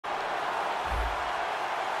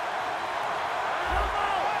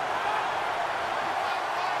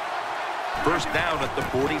First down at the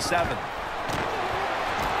 47.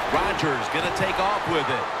 Rodgers going to take off with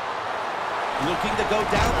it. Looking to go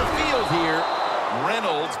down the field here.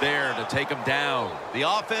 Reynolds there to take him down. The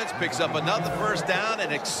offense picks up another first down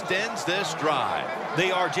and extends this drive.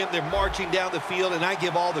 They are, Jim. They're marching down the field, and I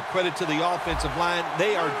give all the credit to the offensive line.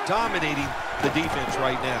 They are dominating the defense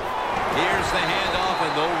right now. Here's the handoff,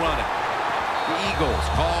 and they'll run it. The Eagles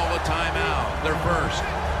call a timeout. Their first.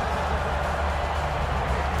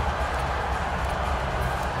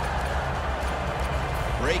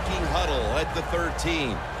 Breaking huddle at the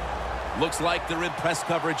 13. Looks like they're in press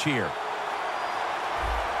coverage here.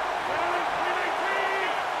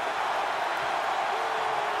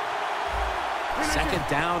 Second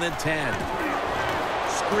down and 10.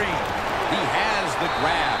 Screen. He has the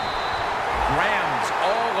grab. Graham's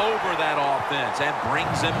all over that offense and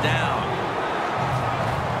brings him down.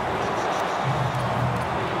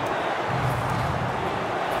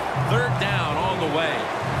 Third down on the way.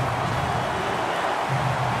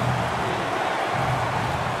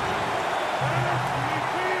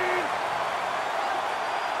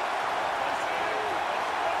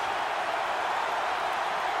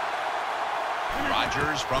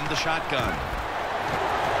 Rodgers from the shotgun.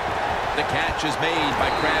 The catch is made by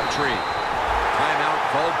Crabtree. Timeout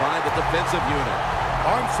called by the defensive unit.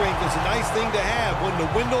 Arm strength is a nice thing to have when the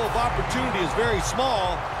window of opportunity is very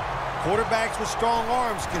small. Quarterbacks with strong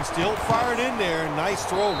arms can still fire it in there. Nice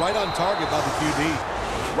throw right on target by the QB.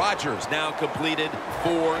 Rodgers now completed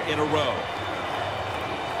 4 in a row.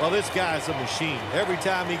 Well, this guy's a machine. Every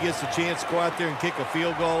time he gets a chance to go out there and kick a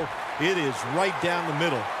field goal, it is right down the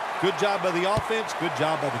middle. Good job by the offense, good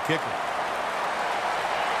job by the kicker.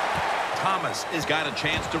 Thomas has got a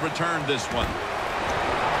chance to return this one.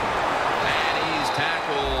 And he's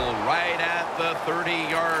tackled right at the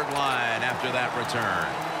 30-yard line after that return.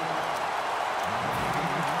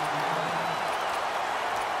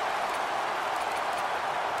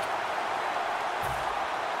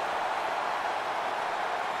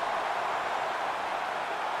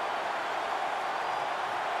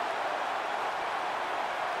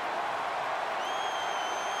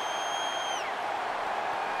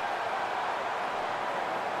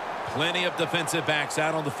 Plenty of defensive backs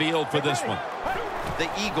out on the field for this one. The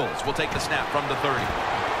Eagles will take the snap from the 30.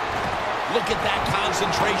 Look at that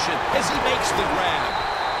concentration as he makes the grab.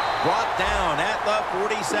 Brought down at the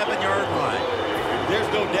 47-yard line. There's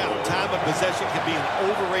no doubt time of possession can be an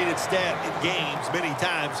overrated stat in games many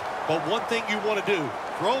times. But one thing you want to do,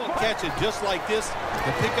 throw and catch it just like this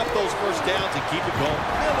to pick up those first downs and keep it going.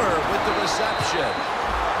 Miller with the reception.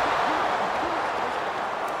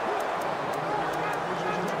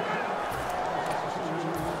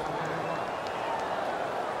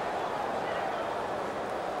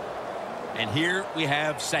 And here we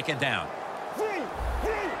have second down. The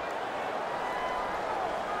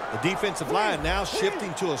defensive line now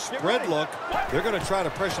shifting to a spread look. They're going to try to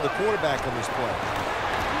pressure the quarterback on this play.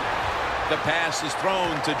 The pass is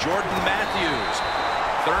thrown to Jordan Matthews.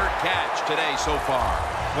 Third catch today so far.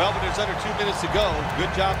 Well, but there's under 2 minutes to go. Good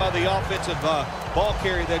job by the offensive ball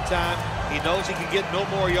carrier that time. He knows he can get no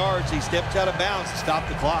more yards. He stepped out of bounds to stop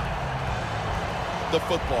the clock. The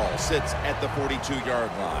football sits at the 42-yard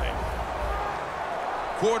line.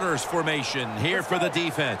 Quarters formation here for the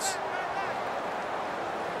defense.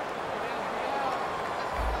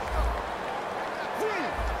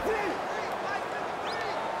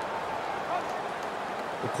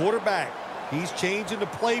 The quarterback, he's changing the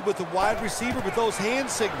play with the wide receiver with those hand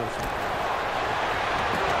signals.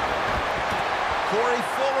 Corey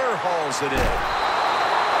Fuller hauls it in.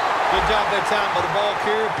 Good job that time by the ball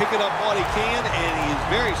carrier, picking up what he can, and he is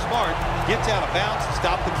very smart. Gets out of bounds to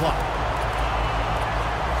stop the clock.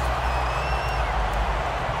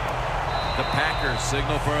 The Packers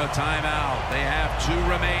signal for a timeout. They have 2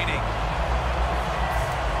 remaining.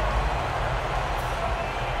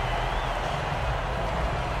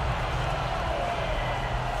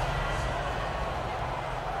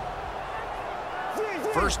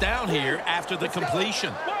 First down here after the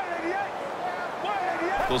completion.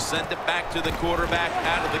 They'll send it back to the quarterback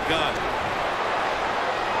out of the gun.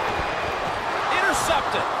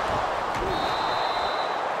 Intercepted.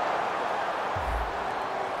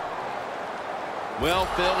 Well,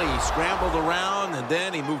 Phil, he scrambled around, and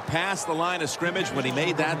then he moved past the line of scrimmage when he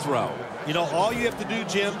made that throw. You know, all you have to do,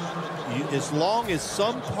 Jim, as long as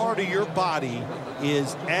some part of your body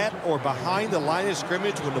is at or behind the line of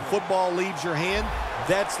scrimmage when the football leaves your hand,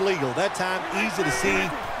 that's legal. That time, easy to see.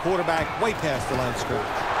 Quarterback way past the line of scrimmage.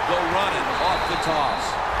 Go running off the toss.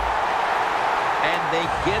 And they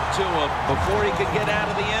get to him before he could get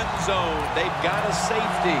out of the end zone. They've got a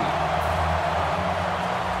safety.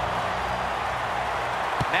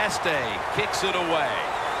 Neste kicks it away.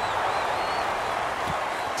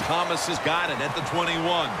 Thomas has got it at the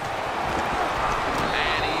 21.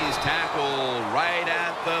 And he's tackled right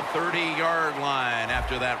at the 30-yard line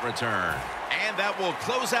after that return. And that will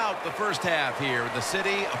close out the first half here in the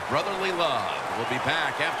city of brotherly love. We'll be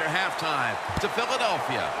back after halftime to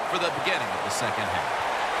Philadelphia for the beginning of the second half.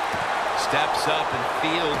 Steps up and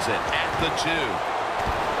fields it at the 2.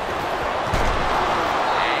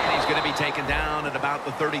 And he's going to be taken down at about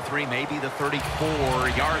the 33, maybe the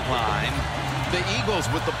 34-yard line. The Eagles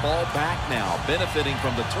with the ball back now, benefiting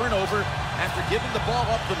from the turnover after giving the ball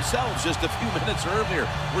up themselves just a few minutes earlier.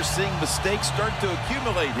 We're seeing mistakes start to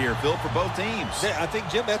accumulate here, Phil, for both teams. I think,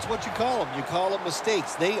 Jim, that's what you call them. You call them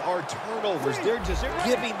mistakes. They are turnovers. They're just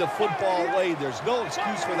giving the football away. There's no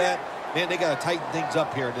excuse for that. Man, they got to tighten things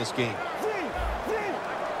up here in this game.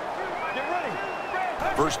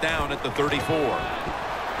 First down at the 34.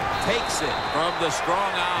 Takes it from the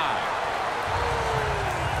strong eye.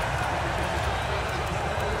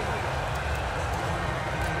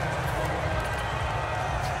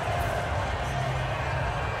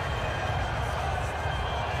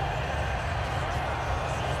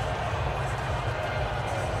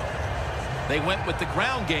 They went with the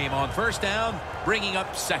ground game on first down, bringing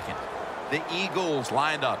up second. The Eagles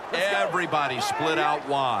lined up. Everybody split out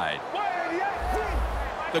wide.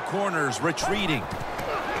 The corners retreating.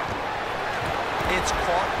 It's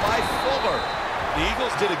caught by Fuller. The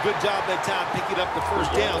Eagles did a good job that time picking up the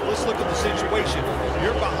first down. Let's look at the situation.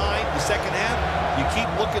 You're behind the second half. You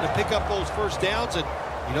keep looking to pick up those first downs, and,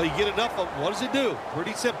 you know, you get enough of them. What does it do?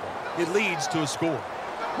 Pretty simple. It leads to a score.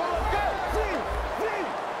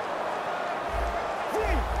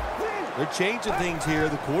 They're changing things here.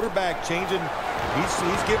 The quarterback changing.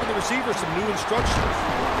 He's giving the receiver some new instructions.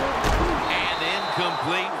 And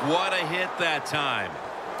incomplete. What a hit that time.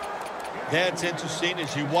 That's interesting.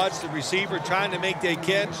 As you watch the receiver trying to make that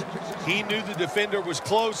catch, he knew the defender was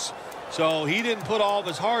close, so he didn't put all of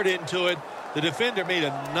his heart into it. The defender made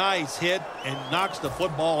a nice hit and knocks the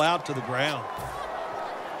football out to the ground.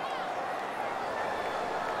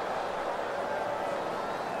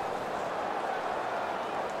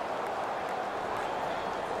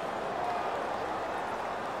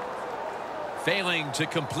 Failing to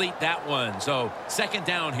complete that one. So second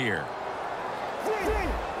down here.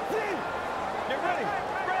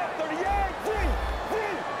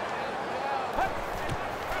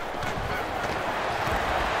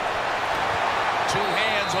 Two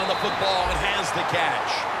hands on the football and has the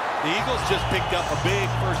catch. The Eagles just picked up a big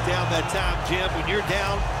first down that time, Jim. When you're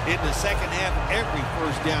down in the second half, every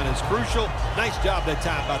first down is crucial. Nice job that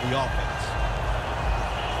time by the offense.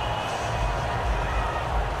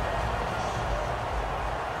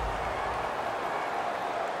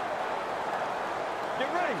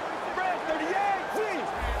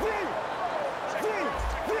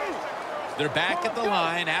 They're back at the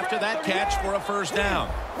line after that catch for a first down.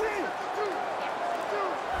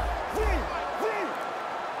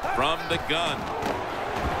 From the gun.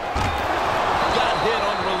 Got hit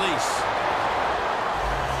on release.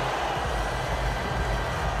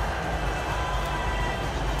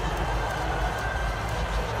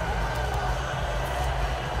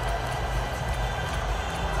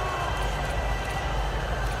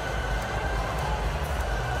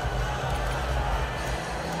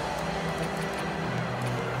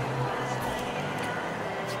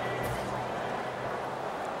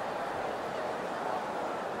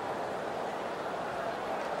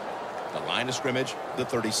 Line of scrimmage, the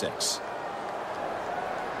 36.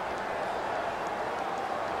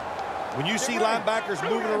 When you see linebackers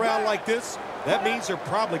moving around like this, that means they're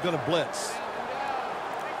probably going to blitz.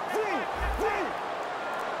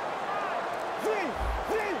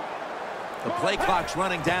 The play clock's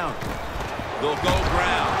running down. They'll go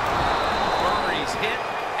ground. Murray's hit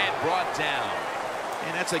and brought down.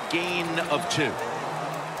 And that's a gain of 2.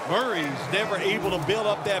 Murray's never able to build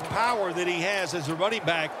up that power that he has as a running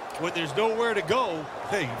back. When there's nowhere to go,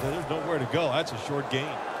 hey, there's nowhere to go. That's a short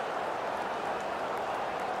gain.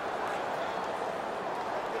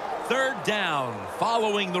 Third down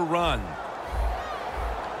following the run.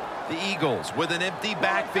 The Eagles with an empty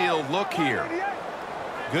backfield look here.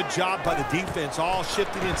 Good job by the defense, all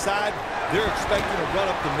shifting inside. They're expecting to run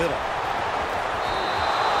up the middle.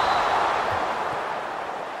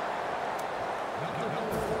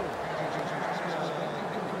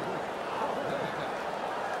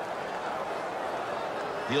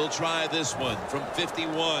 He'll try this one from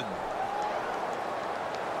 51.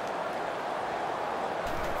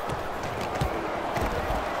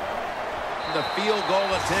 The field goal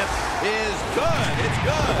attempt is good. It's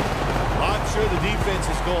good. I'm sure the defense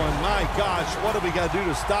is going, my gosh, what do we got to do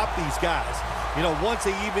to stop these guys? You know, once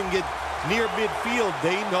they even get near midfield,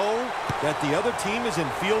 they know that the other team is in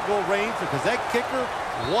field goal range because that kicker,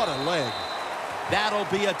 what a leg. That'll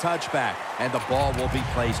be a touchback, and the ball will be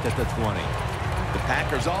placed at the 20. The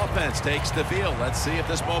Packers offense takes the field. Let's see if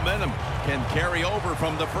this momentum can carry over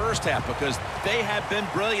from the first half because they have been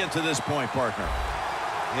brilliant to this point, partner.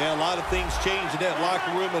 Yeah, a lot of things change in that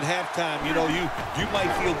locker room at halftime. You know, you might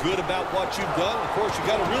feel good about what you've done. Of course, you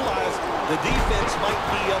got to realize the defense might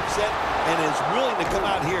be upset and is willing to come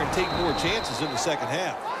out here and take more chances in the second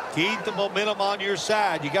half. Keep the momentum on your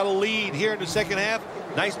side. You got a lead here in the second half.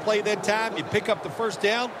 Nice play that time. You pick up the first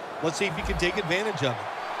down. Let's see if you can take advantage of it.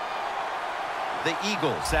 The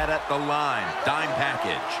Eagles set at the line. Dime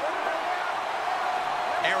package.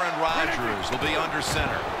 Aaron Rodgers will be under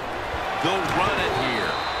center. They'll run it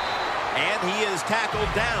here. And he is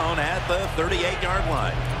tackled down at the 38-yard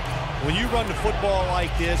line. When you run the football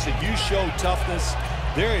like this and you show toughness,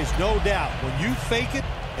 there is no doubt when you fake it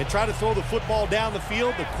and try to throw the football down the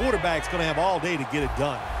field, the quarterback's going to have all day to get it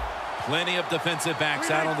done. Plenty of defensive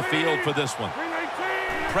backs out on the field for this one.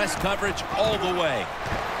 Press coverage all the way.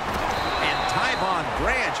 And Tyvon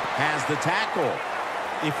Branch has the tackle.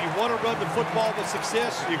 If you want to run the football with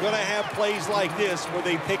success, you're going to have plays like this where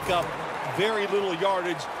they pick up very little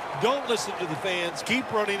yardage. Don't listen to the fans.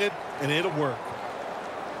 Keep running it, and it'll work.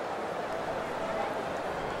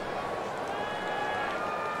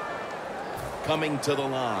 Coming to the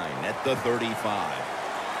line at the 35.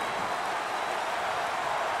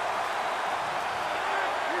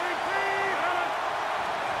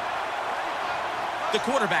 The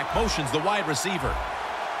quarterback motions the wide receiver.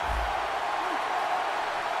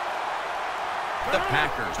 The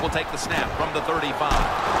Packers will take the snap from the 35.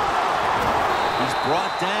 He's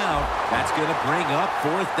brought down. That's going to bring up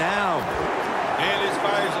fourth down. And this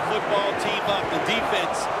fires the football team up. The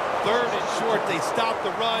defense, third and short. They stop the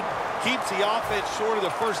run, keeps the offense short of the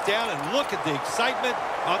first down, and look at the excitement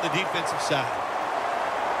on the defensive side.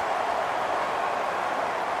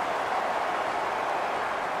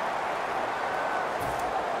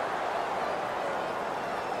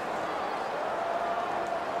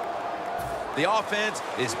 The offense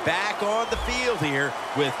is back on the field here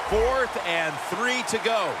with 4th and 3 to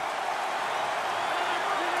go.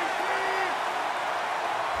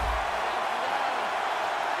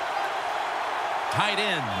 Tight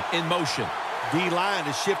end in motion. D-line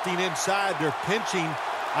is shifting inside. They're pinching.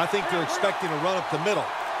 I think they're expecting a run up the middle.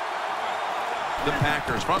 The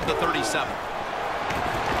Packers from the 37.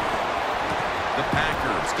 The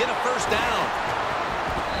Packers get a first down.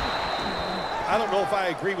 I don't know if I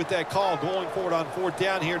agree with that call going forward on fourth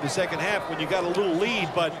down here in the second half when you got a little lead,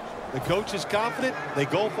 but the coach is confident. They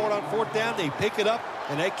go for it on fourth down. They pick it up,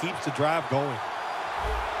 and that keeps the drive going.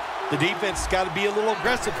 The defense has got to be a little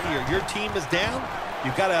aggressive here. Your team is down.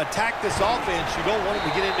 You've got to attack this offense. You don't want them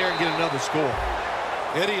to get in there and get another score.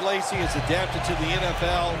 Eddie Lacy has adapted to the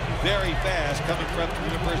NFL very fast, coming from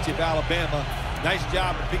the University of Alabama. Nice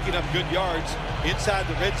job of picking up good yards inside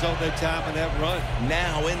the red zone that time in that run.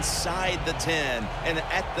 Now inside the 10 and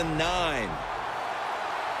at the 9.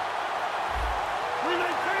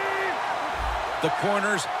 The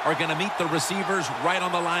corners are going to meet the receivers right on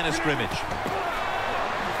the line of scrimmage.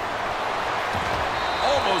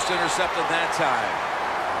 Almost intercepted that time.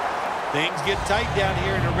 Things get tight down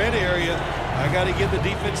here in the red area. I got to give the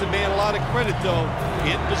defensive man a lot of credit, though.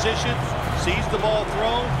 In position, sees the ball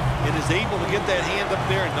thrown, and is able to get that hand up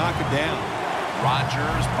there and knock it down.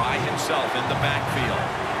 Rodgers by himself in the backfield.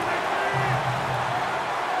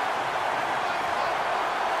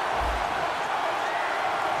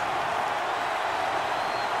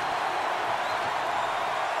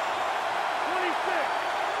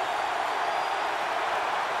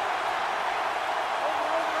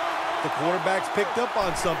 The quarterback's picked up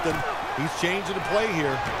on something. He's changing the play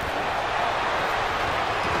here.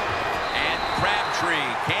 And Crabtree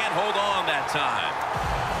can't hold on that time.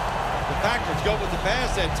 The Packers go with the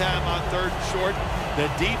pass that time on third and short. The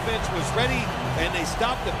defense was ready, and they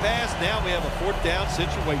stopped the pass. Now we have a fourth down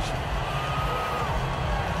situation.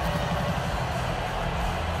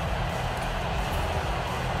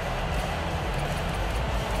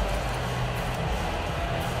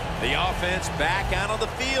 The offense back out on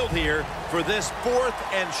the field here for this 4th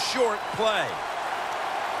and short play.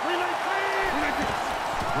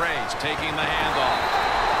 Gray's taking the handoff.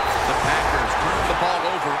 The Packers turn the ball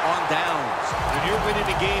over on downs. When you're winning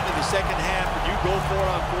a game in the second half and you go for it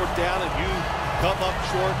on fourth down and you come up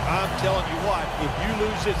short, I'm telling you what, if you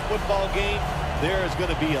lose this football game, there is going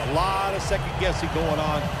to be a lot of second guessing going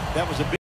on. That was a big